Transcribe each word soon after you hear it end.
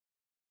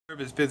Herb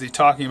is busy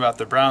talking about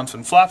the Browns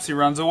when Flopsy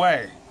runs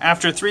away.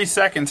 After 3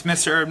 seconds,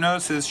 Mr. Herb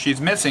notices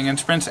she's missing and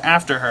sprints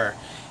after her.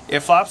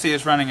 If Flopsy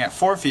is running at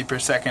 4 feet per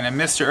second and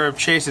Mr. Herb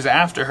chases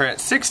after her at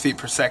 6 feet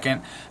per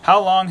second, how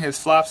long has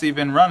Flopsy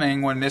been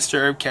running when Mr.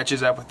 Herb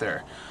catches up with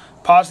her?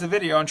 Pause the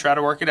video and try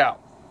to work it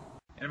out.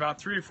 In about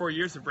 3 or 4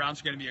 years, the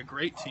Browns are going to be a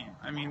great team.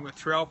 I mean, with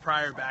Terrell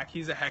Pryor back,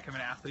 he's a heck of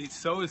an athlete.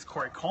 So is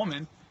Corey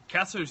Coleman.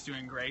 Kessler's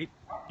doing great.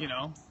 You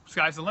know,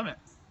 sky's the limit.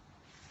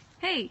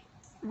 Hey,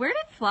 where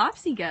did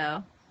Flopsy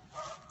go?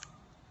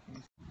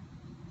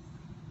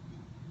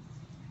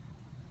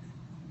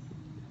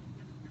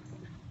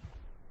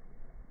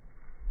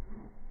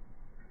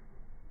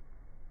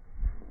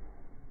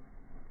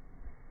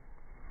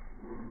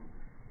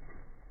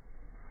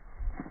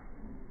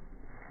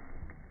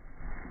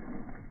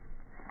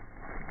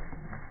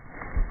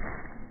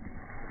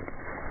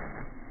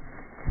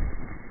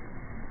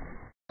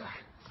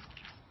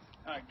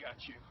 I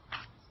got you.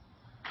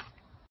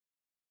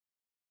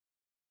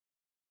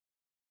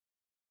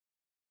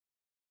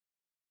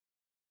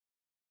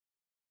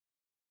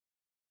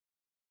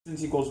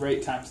 Distance equals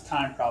rate times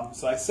time problem.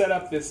 So I set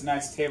up this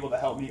nice table to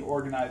help me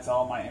organize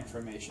all my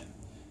information.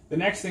 The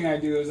next thing I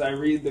do is I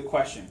read the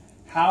question.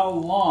 How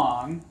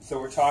long, so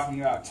we're talking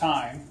about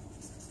time,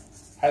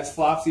 has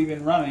Flopsy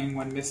been running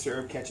when Mr.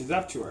 Herb catches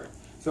up to her?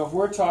 So if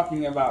we're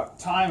talking about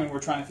time and we're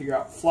trying to figure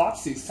out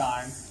Flopsy's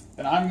time,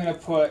 then I'm going to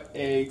put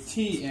a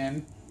T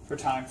in for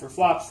time for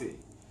Flopsy.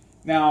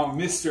 Now,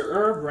 Mr.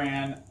 Herb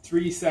ran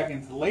 3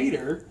 seconds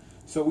later,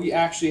 so we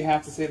actually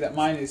have to say that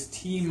mine is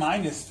T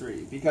minus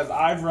 3, because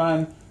I've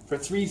run for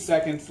 3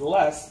 seconds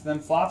less than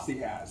Flopsy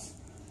has.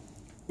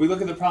 We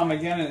look at the problem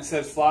again, and it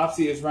says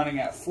Flopsy is running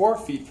at 4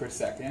 feet per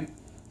second,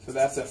 so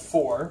that's a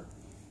 4,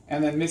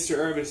 and then Mr.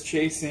 Herb is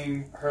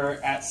chasing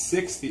her at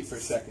 6 feet per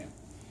second.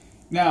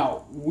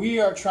 Now,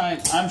 I'm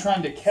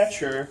trying to catch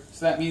her,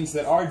 so that means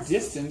that our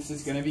distance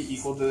is going to be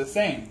equal to the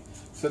same.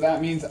 So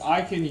that means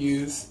I can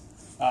use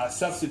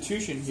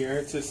substitution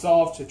here to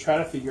solve to try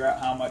to figure out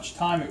how much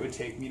time it would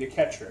take me to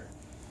catch her.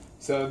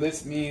 So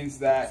this means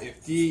that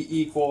if D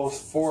equals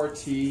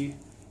 4t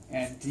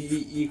and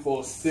D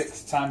equals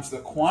 6 times the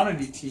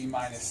quantity t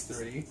minus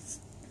 3,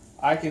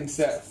 I can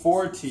set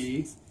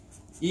 4t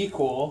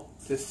equal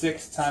to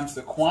 6 times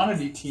the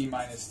quantity t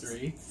minus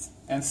 3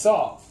 and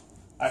solve.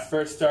 I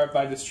first start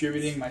by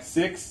distributing my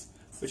 6,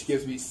 which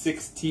gives me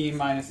 6t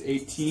minus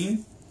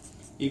 18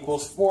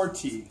 equals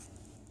 4t.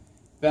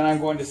 Then I'm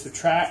going to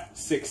subtract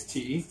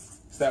 6t,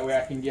 so that way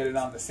I can get it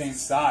on the same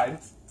side.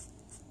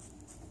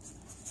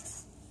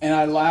 And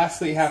I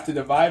lastly have to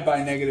divide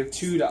by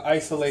 -2 to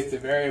isolate the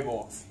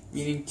variable,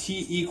 meaning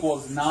t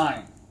equals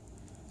 9.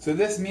 So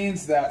this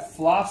means that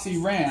Flopsy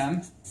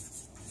ran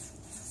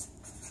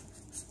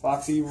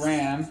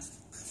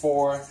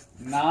for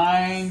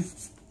 9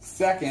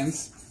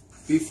 seconds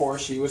before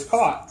she was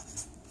caught.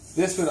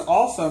 This would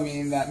also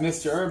mean that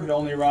Mr. Herb had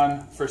only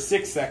run for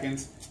 6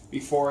 seconds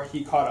before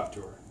he caught up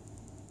to her.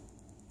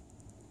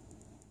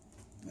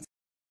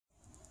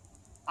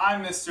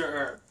 I'm Mr.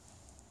 Herb,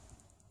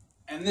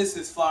 and this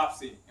is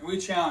Flopsy, and we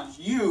challenge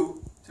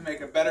you to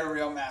make a better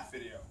real math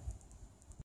video.